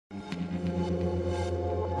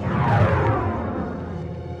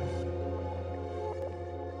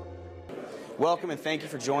Welcome and thank you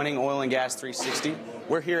for joining Oil and Gas 360.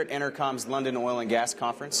 We're here at EnerCom's London Oil and Gas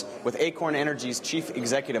Conference with Acorn Energy's Chief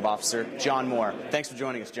Executive Officer, John Moore. Thanks for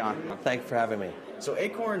joining us, John. Thanks for having me. So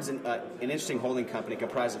Acorn's an interesting holding company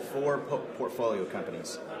comprised of four portfolio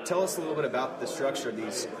companies. Tell us a little bit about the structure of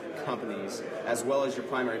these companies as well as your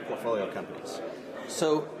primary portfolio companies.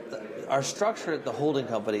 So our structure at the holding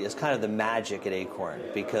company is kind of the magic at Acorn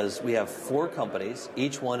because we have four companies.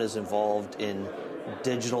 Each one is involved in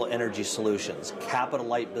digital energy solutions,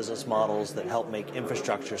 capital-light business models that help make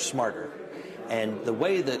infrastructure smarter. And the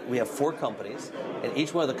way that we have four companies, and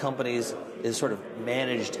each one of the companies is sort of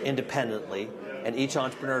managed independently, and each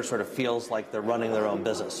entrepreneur sort of feels like they're running their own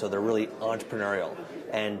business, so they're really entrepreneurial.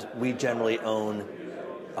 And we generally own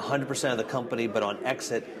 100% of the company, but on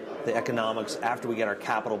exit, the economics after we get our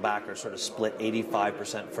capital back are sort of split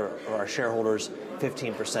 85% for our shareholders,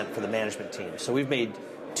 15% for the management team. So we've made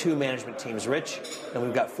two management teams rich, and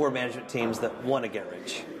we've got four management teams that want to get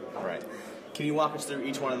rich. All right. Can you walk us through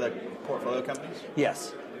each one of the portfolio companies?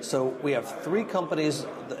 Yes. So we have three companies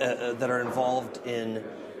that are involved in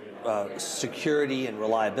security and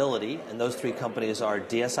reliability, and those three companies are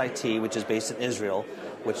DSIT, which is based in Israel,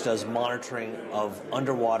 which does monitoring of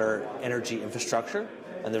underwater energy infrastructure,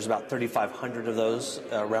 and there's about 3,500 of those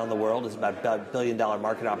around the world. It's about a $1 billion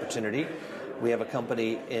market opportunity. We have a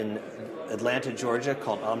company in Atlanta, Georgia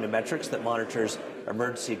called Omnimetrics that monitors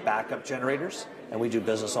emergency backup generators, and we do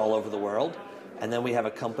business all over the world. And then we have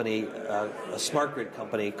a company, a smart grid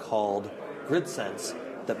company called GridSense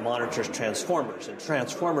that monitors transformers, and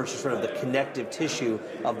transformers are sort of the connective tissue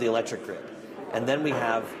of the electric grid. And then we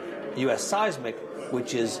have US Seismic,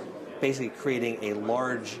 which is basically creating a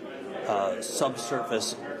large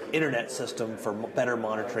subsurface internet system for better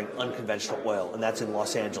monitoring unconventional oil, and that's in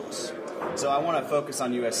Los Angeles. So I want to focus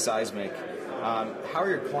on US Seismic. How are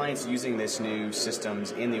your clients using this new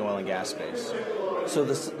systems in the oil and gas space? So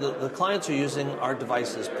the clients are using our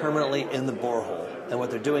devices permanently in the borehole, and what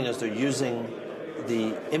they're doing is they're using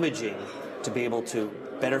the imaging to be able to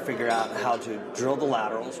better figure out how to drill the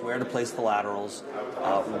laterals, where to place the laterals,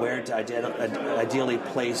 where to ideally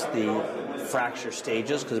place the fracture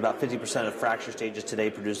stages, because about 50% of fracture stages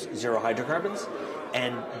today produce zero hydrocarbons,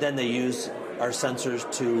 and then they use our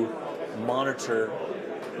sensors to monitor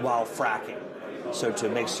while fracking, so to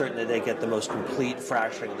make certain that they get the most complete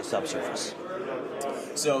fracturing of the subsurface.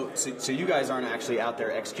 So you guys aren't actually out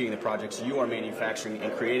there executing the projects. You are manufacturing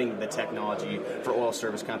and creating the technology for oil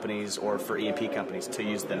service companies or for E&P companies to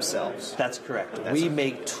use themselves. That's correct. We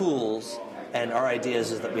make tools, and our idea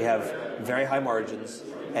is that we have very high margins,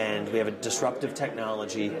 and we have a disruptive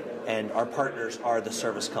technology, and our partners are the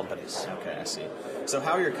service companies. Okay, I see. So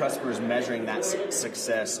how are your customers measuring that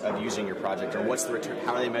success of using your project, or what's the return?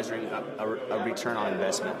 How are they measuring a return on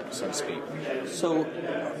investment, so to speak? So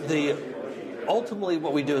ultimately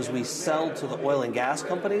what we do is we sell to the oil and gas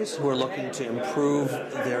companies who are looking to improve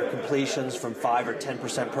their completions from 5 or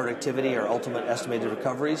 10% productivity or ultimate estimated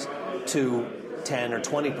recoveries to 10 or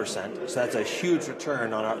 20%. So that's a huge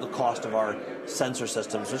return on the cost of our sensor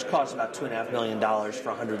systems, which costs about $2.5 million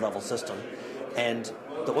for a 100-level system. And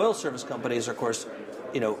the oil service companies are, of course,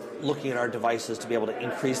 looking at our devices to be able to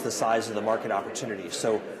increase the size of the market opportunity.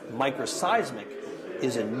 So microseismic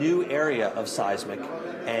is a new area of seismic,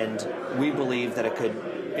 and we believe that it could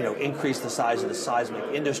increase the size of the seismic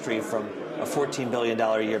industry from a $14 billion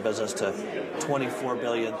a year business to $24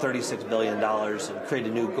 billion, $36 billion, and create a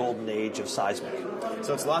new golden age of seismic.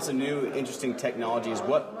 So it's lots of new, interesting technologies.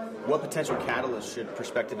 What potential catalysts should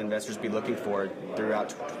prospective investors be looking for throughout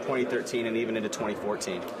 2013 and even into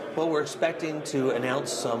 2014? Well, we're expecting to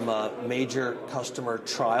announce some major customer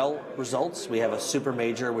trial results. We have a super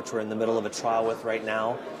major, which we're in the middle of a trial with right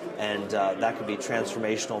now, and that could be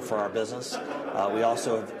transformational for our business. We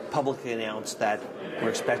also have publicly announced that we're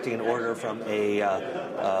expecting an order from a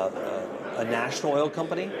national oil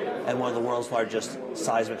company and one of the world's largest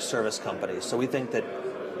seismic service companies. So we think that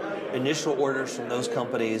initial orders from those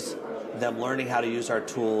companies, them learning how to use our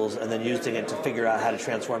tools and then using it to figure out how to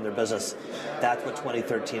transform their business, that's what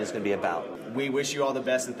 2013 is going to be about. We wish you all the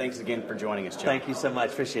best, and thanks again for joining us, John. Thank you so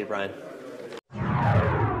much. Appreciate it, Brian.